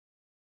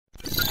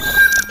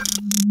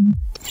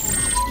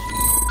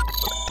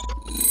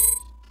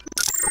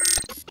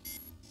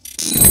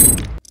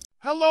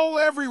Hello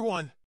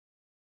everyone!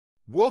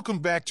 Welcome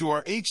back to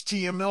our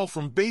HTML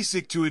from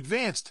Basic to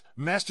Advanced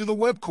Master the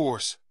Web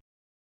course.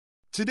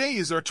 Today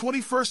is our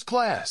 21st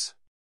class.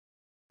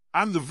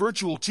 I'm the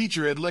virtual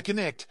teacher at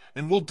LeConnect,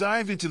 and we'll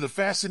dive into the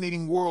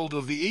fascinating world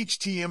of the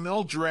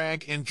HTML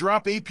drag and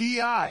drop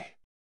API.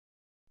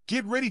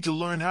 Get ready to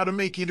learn how to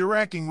make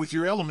interacting with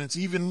your elements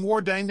even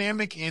more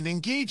dynamic and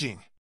engaging.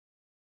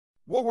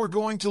 What we're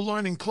going to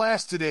learn in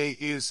class today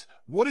is,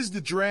 what is the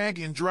drag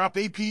and drop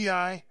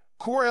API,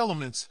 core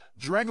elements,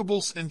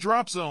 draggables and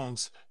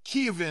dropzones,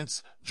 key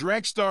events,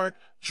 dragstart,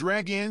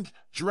 dragend,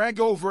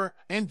 dragover,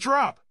 and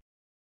drop.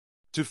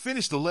 To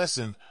finish the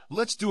lesson,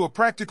 let's do a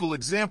practical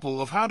example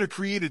of how to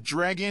create a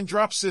drag and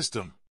drop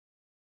system.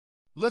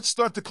 Let's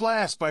start the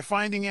class by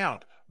finding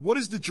out, what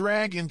is the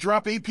drag and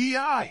drop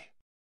API?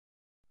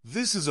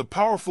 This is a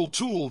powerful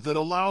tool that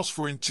allows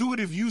for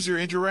intuitive user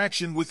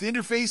interaction with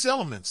interface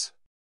elements.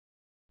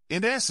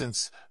 In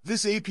essence,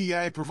 this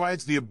API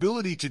provides the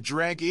ability to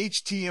drag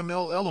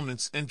HTML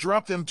elements and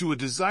drop them to a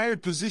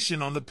desired position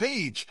on the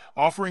page,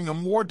 offering a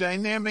more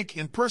dynamic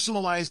and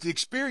personalized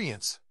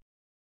experience.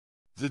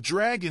 The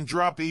drag and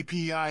drop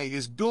API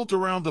is built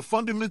around the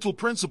fundamental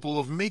principle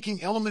of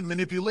making element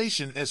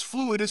manipulation as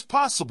fluid as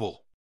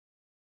possible.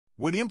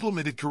 When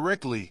implemented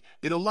correctly,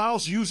 it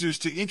allows users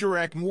to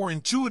interact more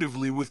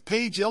intuitively with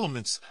page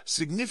elements,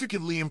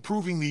 significantly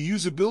improving the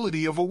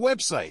usability of a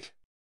website.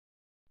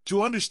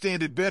 To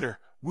understand it better,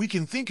 we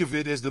can think of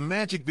it as the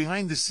magic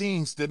behind the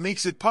scenes that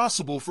makes it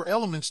possible for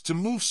elements to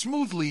move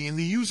smoothly in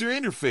the user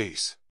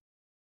interface.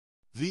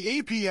 The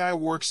API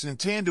works in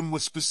tandem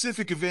with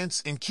specific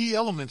events and key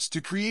elements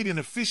to create an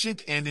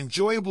efficient and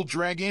enjoyable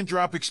drag and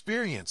drop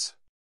experience.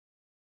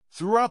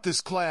 Throughout this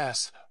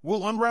class,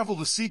 we'll unravel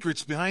the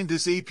secrets behind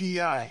this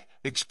API,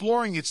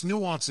 exploring its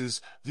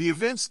nuances, the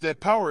events that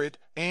power it,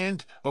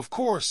 and, of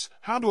course,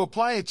 how to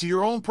apply it to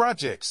your own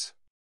projects.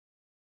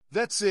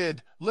 That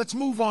said, let's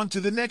move on to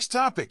the next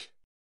topic.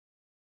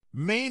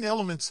 Main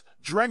elements,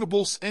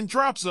 draggables and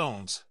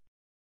dropzones.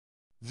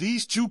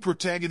 These two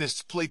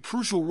protagonists play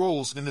crucial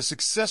roles in the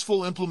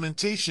successful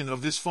implementation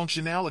of this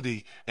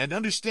functionality, and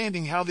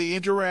understanding how they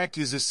interact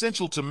is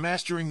essential to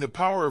mastering the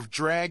power of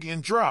drag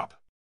and drop.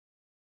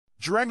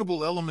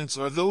 Draggable elements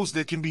are those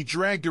that can be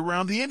dragged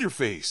around the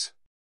interface.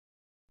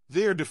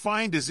 They are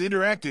defined as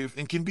interactive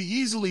and can be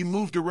easily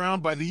moved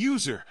around by the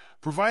user,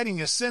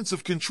 providing a sense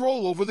of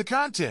control over the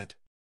content.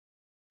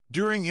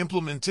 During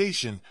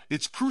implementation,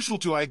 it's crucial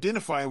to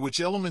identify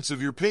which elements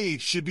of your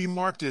page should be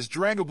marked as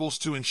draggables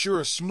to ensure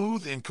a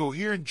smooth and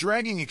coherent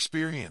dragging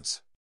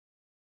experience.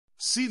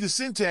 See the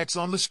syntax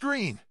on the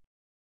screen.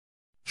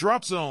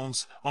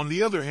 Dropzones, on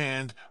the other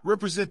hand,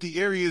 represent the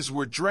areas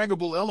where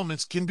draggable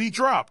elements can be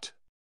dropped.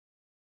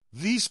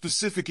 These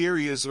specific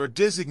areas are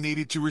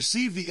designated to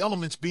receive the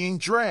elements being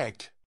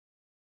dragged.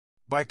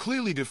 By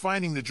clearly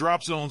defining the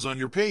drop zones on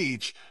your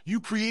page, you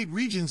create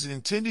regions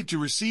intended to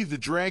receive the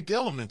dragged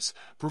elements,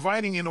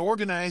 providing an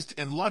organized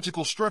and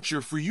logical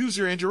structure for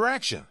user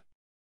interaction.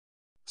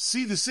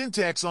 See the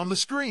syntax on the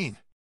screen.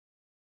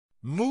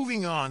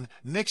 Moving on,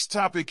 next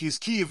topic is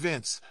key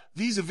events.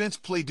 These events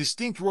play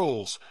distinct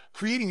roles,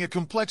 creating a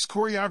complex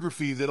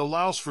choreography that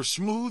allows for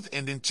smooth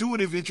and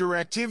intuitive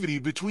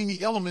interactivity between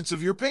the elements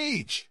of your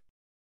page.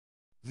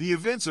 The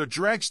events are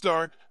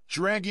dragstart,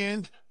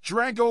 dragend,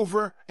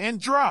 dragover, and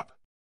drop.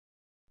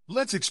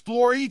 Let's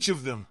explore each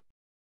of them.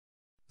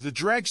 The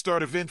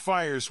dragstart event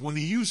fires when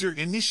the user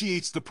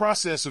initiates the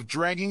process of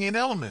dragging an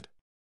element.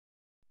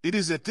 It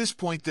is at this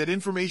point that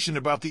information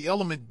about the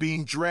element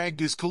being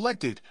dragged is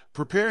collected,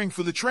 preparing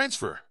for the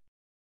transfer.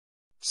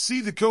 See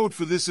the code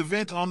for this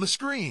event on the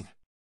screen.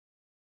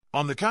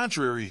 On the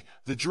contrary,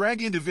 the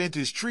dragend event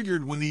is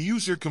triggered when the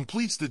user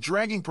completes the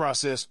dragging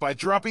process by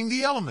dropping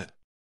the element.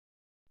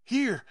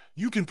 Here,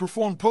 you can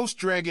perform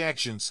post-drag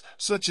actions,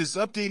 such as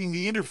updating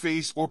the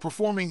interface or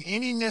performing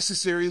any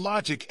necessary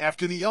logic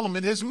after the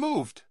element has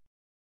moved.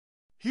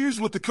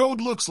 Here's what the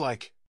code looks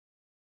like.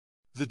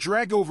 The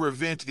dragover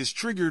event is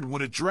triggered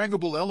when a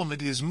draggable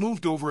element is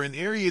moved over an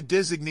area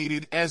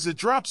designated as a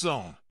drop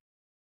zone.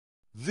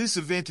 This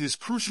event is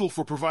crucial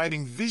for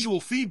providing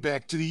visual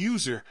feedback to the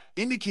user,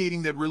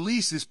 indicating that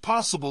release is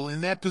possible in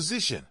that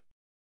position.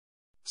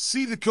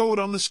 See the code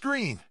on the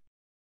screen.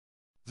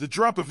 The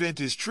drop event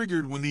is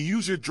triggered when the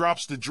user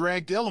drops the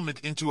dragged element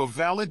into a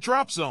valid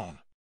drop zone.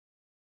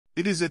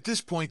 It is at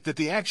this point that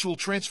the actual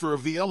transfer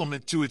of the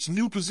element to its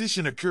new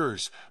position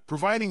occurs,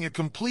 providing a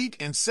complete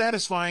and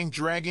satisfying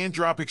drag and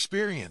drop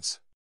experience.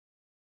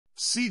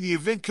 See the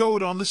event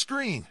code on the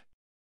screen.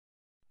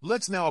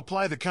 Let's now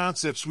apply the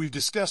concepts we've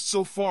discussed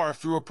so far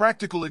through a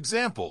practical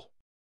example.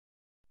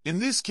 In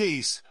this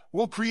case,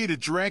 we'll create a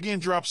drag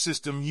and drop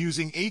system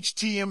using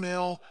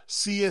HTML,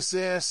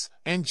 CSS,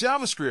 and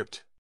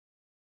JavaScript.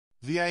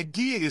 The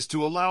idea is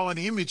to allow an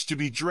image to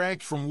be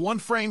dragged from one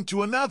frame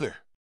to another.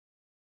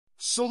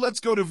 So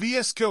let's go to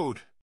VS Code.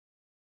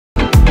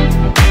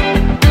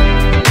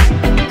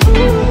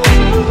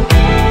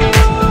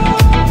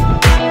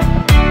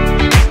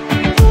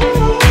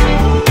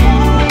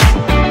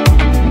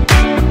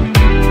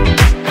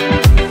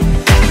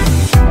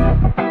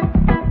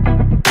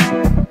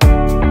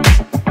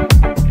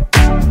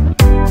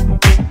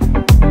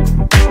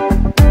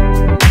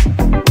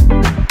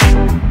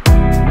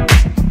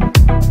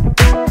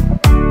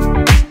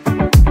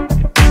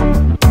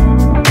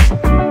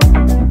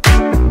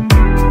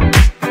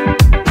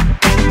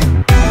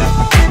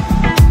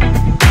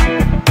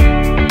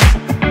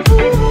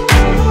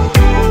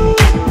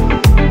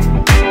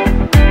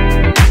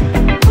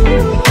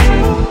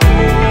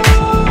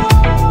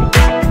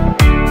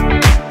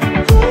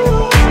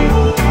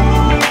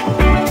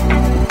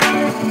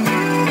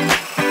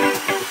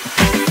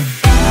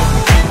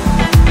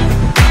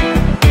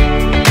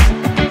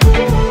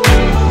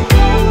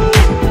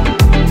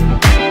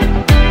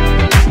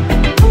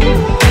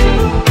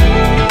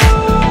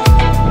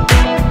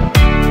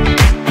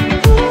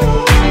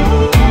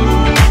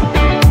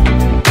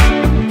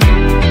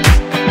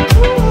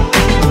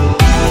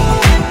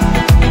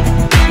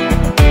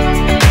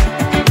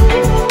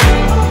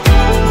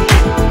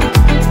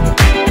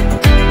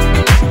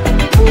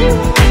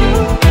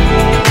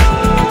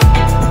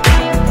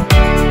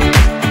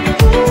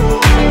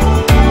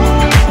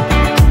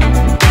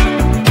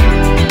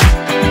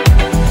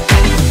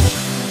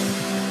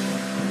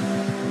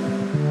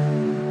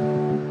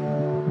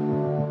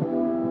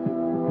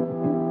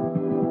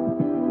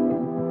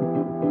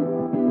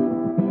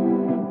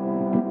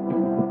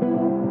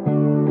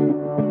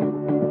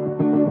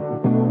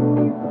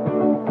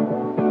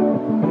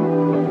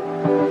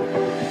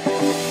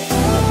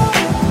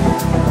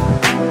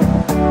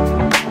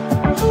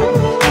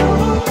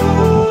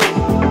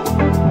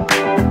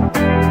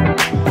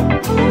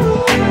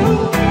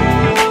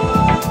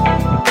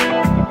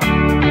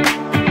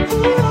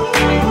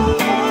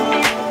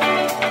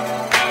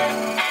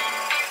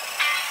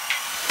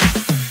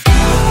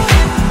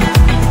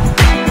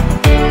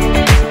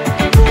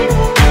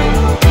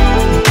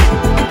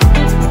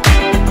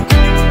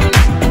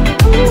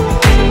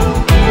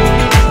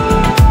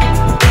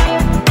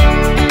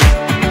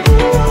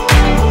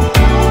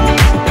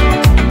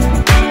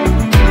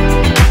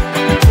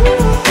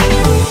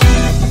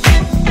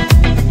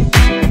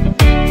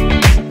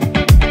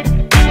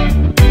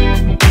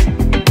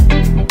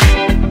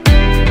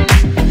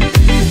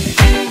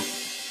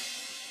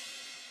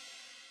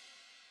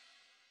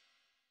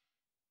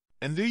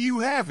 And there you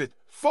have it,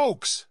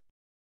 folks.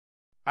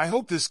 I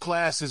hope this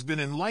class has been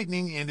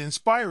enlightening and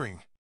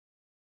inspiring.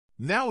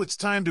 Now it's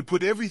time to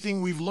put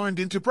everything we've learned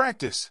into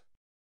practice.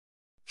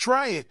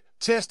 Try it,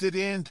 test it,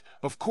 and,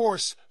 of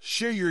course,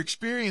 share your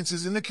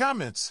experiences in the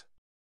comments.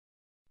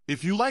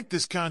 If you like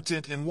this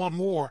content and want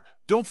more,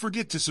 don't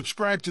forget to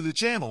subscribe to the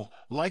channel,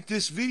 like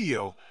this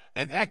video,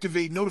 and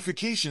activate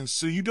notifications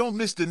so you don't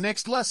miss the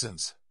next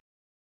lessons.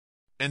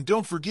 And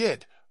don't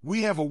forget,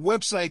 we have a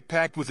website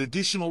packed with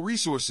additional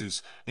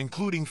resources,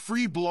 including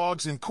free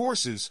blogs and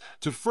courses,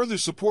 to further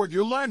support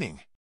your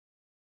learning.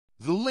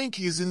 The link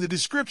is in the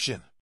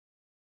description.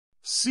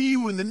 See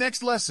you in the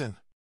next lesson.